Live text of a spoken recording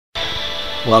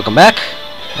Welcome back.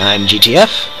 I'm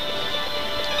GTF.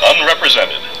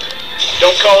 Unrepresented.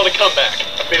 Don't call it a comeback.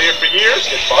 I've been here for years,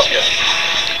 it's Bobcat.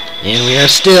 And we are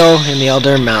still in the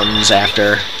Elder Mountains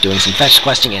after doing some fetch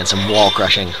questing and some wall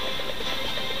crushing.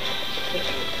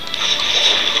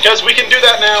 Because we can do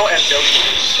that now, and Doki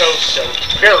is so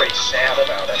very sad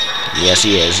about it. Yes,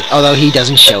 he is. Although he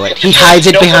doesn't show it. He hides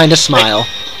it behind a smile.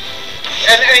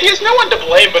 And he has no one to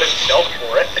blame but himself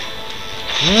for it.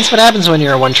 And that's what happens when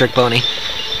you're a one-trick pony.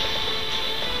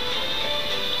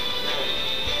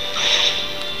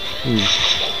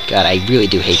 God, I really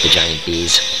do hate the giant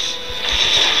bees.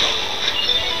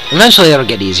 Eventually it'll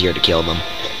get easier to kill them.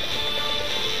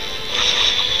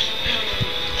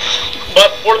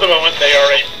 But for the moment, they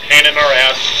are a pain in our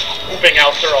ass, pooping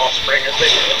out their offspring as they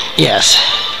do. Yes.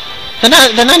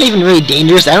 They're not even really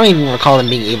dangerous. I don't even recall them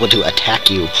being able to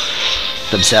attack you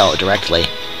themselves directly.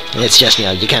 It's just, you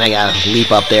know, you kind of gotta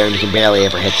leap up there and you can barely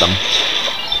ever hit them.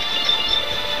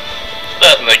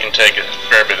 That and they can take a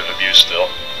fair bit of abuse still.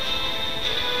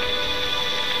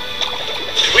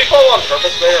 Did we fall on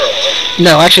purpose there, or what?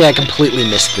 No, actually I completely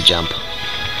missed the jump.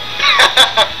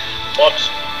 Whoops.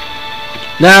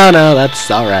 No, that's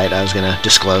alright. I was gonna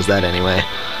disclose that anyway.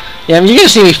 Yeah, I mean, you're gonna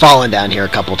see me falling down here a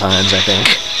couple times, I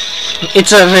think.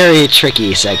 It's a very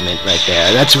tricky segment right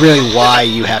there. That's really why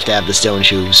you have to have the stone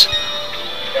shoes.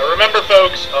 Yeah, remember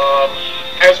folks,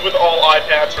 as with all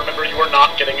IPATs, remember you are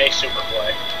not getting a super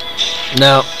play.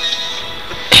 No.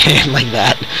 Like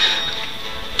that.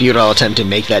 Futile attempt to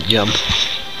make that jump.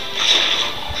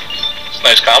 It's a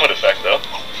nice comet effect, though.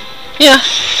 Yeah.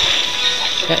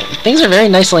 Things are very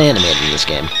nicely animated in this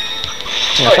game.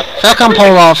 Yeah, Falcon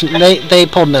pulled off, they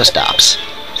pulled no stops.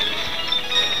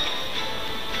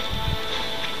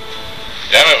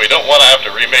 Damn it, we don't want to have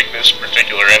to remake this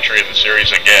particular entry of the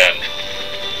series again.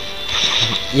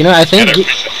 You know, I think At a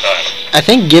recent time. I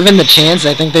think given the chance,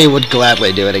 I think they would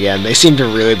gladly do it again. They seem to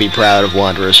really be proud of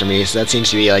Wanderers for me, so that seems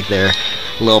to be like their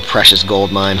little precious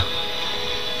gold mine.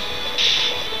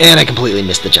 And I completely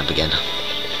missed the jump again.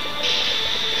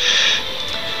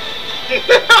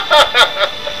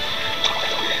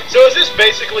 So is this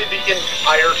basically the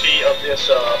entirety of this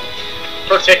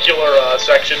particular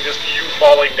section, just you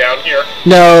falling down here?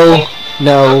 No.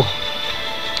 No.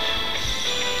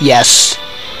 Yes.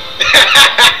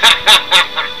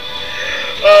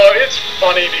 It's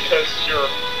funny because your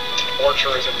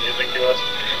torture is amusing to us.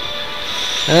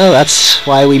 Well, that's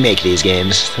why we make these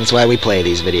games. That's why we play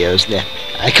these videos. Yeah,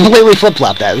 I completely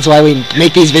flip-flop that. That's why we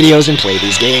make these videos and play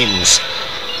these games.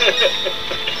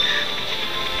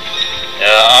 Yeah,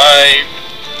 I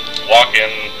walk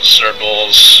in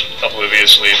circles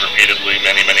obliviously, repeatedly,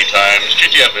 many times.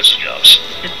 GTF misses jumps.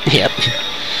 Yep.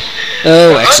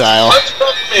 Oh, Exile. Hunt's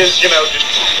problem is, you know, just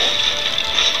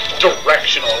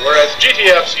directional, whereas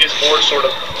GTF's is more sort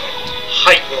of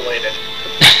height-related.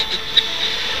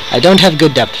 I don't have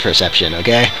good depth perception,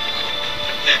 okay?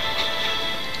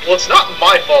 Well, it's not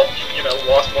my fault you know,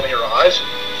 lost one of your eyes.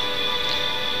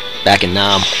 Back in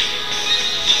Nam.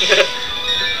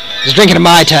 I was drinking a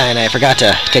Mai Tai and I forgot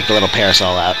to take the little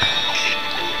parasol out.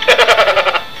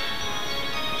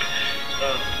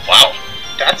 Wow,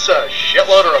 that's a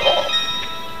shitloader of all.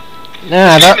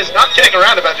 No, The game is not kidding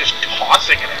around about just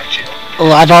tossing it at you.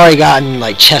 well, I've already gotten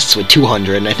like chests with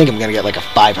 200, and I think I'm gonna get like a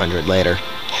 500 later.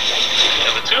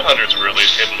 Yeah, the 200s were at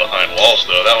least hidden behind walls,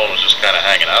 though. That one was just kind of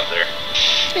hanging out there.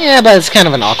 Yeah, but it's kind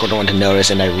of an awkward one to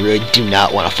notice, and I really do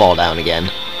not want to fall down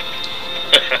again.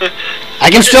 I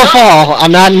can still fall.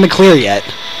 I'm not in the clear yet.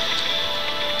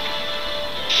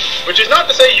 Which is not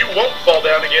to say you won't fall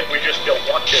down again, we just don't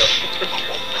want to.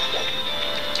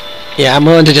 Yeah, I'm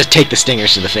willing to just take the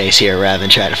stingers to the face here rather than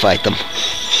try to fight them.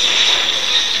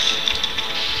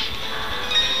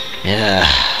 Yeah,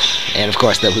 and of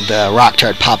course the rock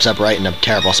turret pops up right in a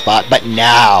terrible spot, but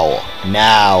now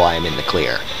I'm in the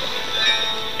clear.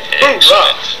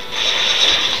 Excellent.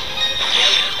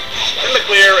 In the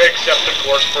clear, except of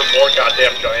course for more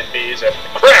goddamn giant bees and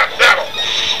crap, battle!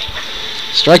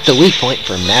 Strike the weak point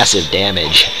for massive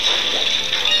damage.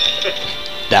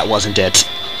 That wasn't it.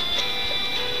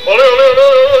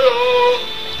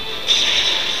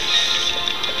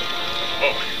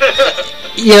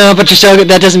 Yeah, but you're so good,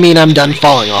 that doesn't mean I'm done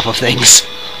falling off of things.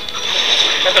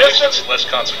 At least it's less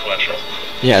consequential.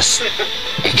 Yes.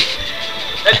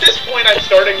 At this point, I'm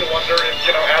starting to wonder if,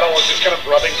 you know, Adol is just kind of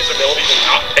rubbing his ability to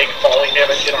not take falling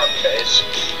damage in our face.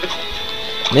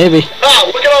 Maybe. Ah,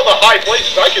 look at all the high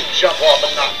places I can jump off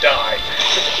and not die.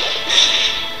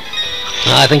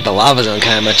 I think the lava zone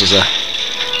kind of much is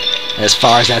as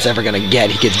far as that's ever gonna get.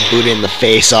 He gets booted in the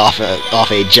face off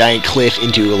a giant cliff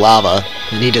into lava,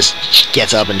 and he just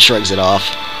gets up and shrugs it off.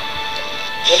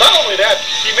 Well, not only that,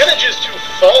 he manages to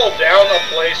fall down a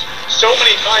place so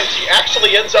many times he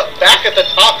actually ends up back at the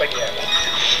top again.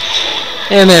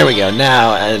 And there we go.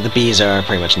 Now, the bees are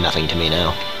pretty much nothing to me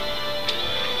now.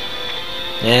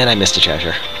 And I missed a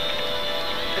treasure.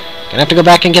 Gonna have to go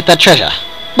back and get that treasure.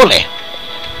 Bully!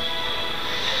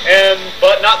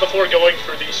 But not before going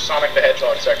through the Sonic the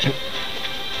Hedgehog section.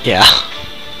 Yeah.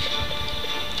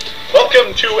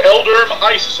 Welcome to Elderm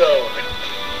Ice Zone.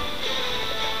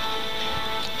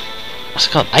 What's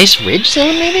it called? Ice Ridge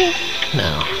Zone, maybe?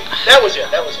 No. That was it.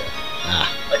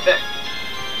 Ah. I think.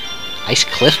 Ice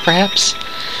Cliff, perhaps?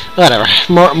 Whatever.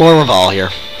 More Revolve here.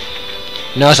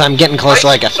 Notice I'm getting close to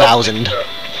like 1,000.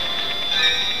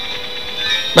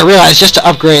 But realize just to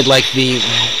upgrade like the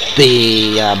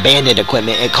bandit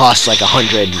equipment, it costs like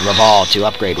 100 Revolve to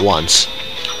upgrade once.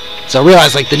 So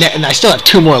realize like and I still have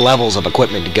 2 more levels of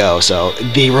equipment to go, so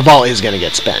the Revolve is going to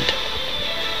get spent.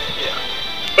 Yeah,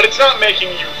 but it's not making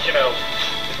you,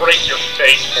 break your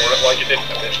face for it like it did in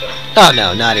the mission. Oh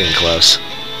no, not even close.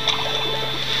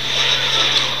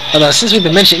 Although since we've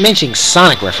been mentioning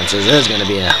Sonic references, there's going to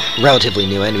be a relatively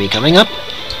new enemy coming up.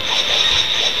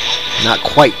 Not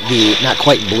quite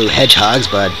blue hedgehogs,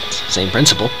 but same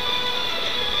principle.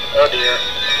 Oh dear.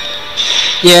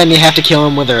 Yeah, and you have to kill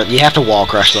them you have to wall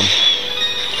crush them.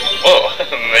 Whoa,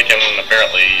 they can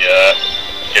apparently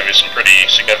give you some pretty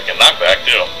significant knockback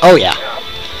too. Oh yeah.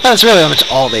 That's really much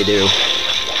all they do.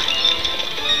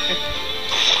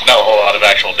 Not a whole lot of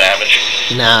actual damage.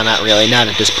 No, not really. Not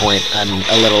at this point. I'm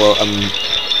a little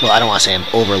well, I don't want to say I'm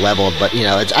over leveled, but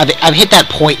I've hit that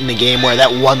point in the game where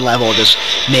that one level just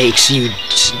makes you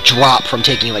drop from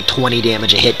taking like 20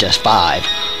 damage a hit to 5.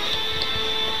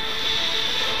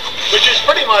 Which is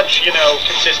pretty much,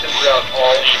 consistent throughout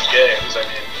all these games. I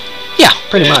mean, yeah,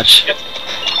 pretty much.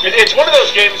 It's one of those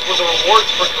games where the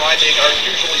rewards for grinding are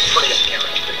usually pretty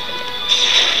apparent,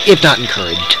 if not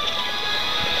encouraged.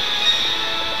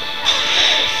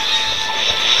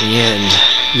 And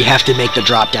you have to make the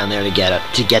drop down there to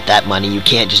get that money. You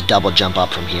can't just double jump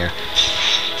up from here.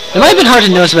 It might have been hard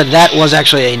to notice, but that was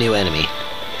actually a new enemy.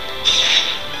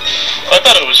 I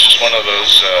thought it was just one of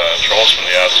those trolls from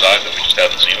the outside that we just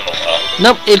haven't seen in a while.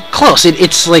 Nope, close.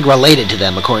 It's like related to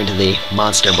them according to the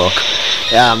monster book.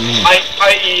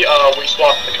 I.e., we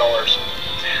swapped the colors.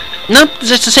 Nope,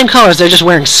 it's the same colors. They're just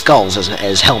wearing skulls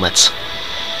as helmets.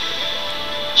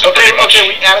 So Okay,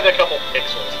 we added a couple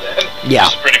pixels then. Yeah.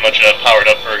 It's pretty much a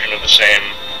powered-up version of the same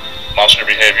monster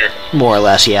behavior. More or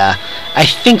less, yeah. I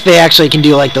think they actually can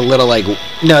do like the little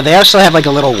no, they actually have like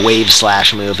a little wave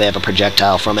slash move. They have a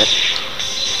projectile from it.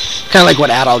 Kind of like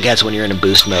what Adol gets when you're in a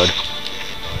boost mode.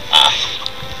 Ah.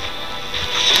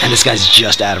 And this guy's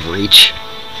just out of reach.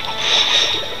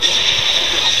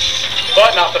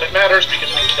 But not that it matters because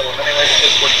we can kill him anyway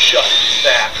because we're just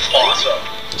that awesome.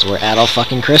 This is where Adol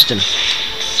fucking Kristen.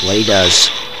 That's what he does.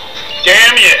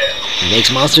 Damn yeah! He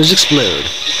makes monsters explode.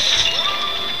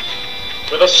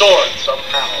 With a sword,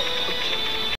 somehow.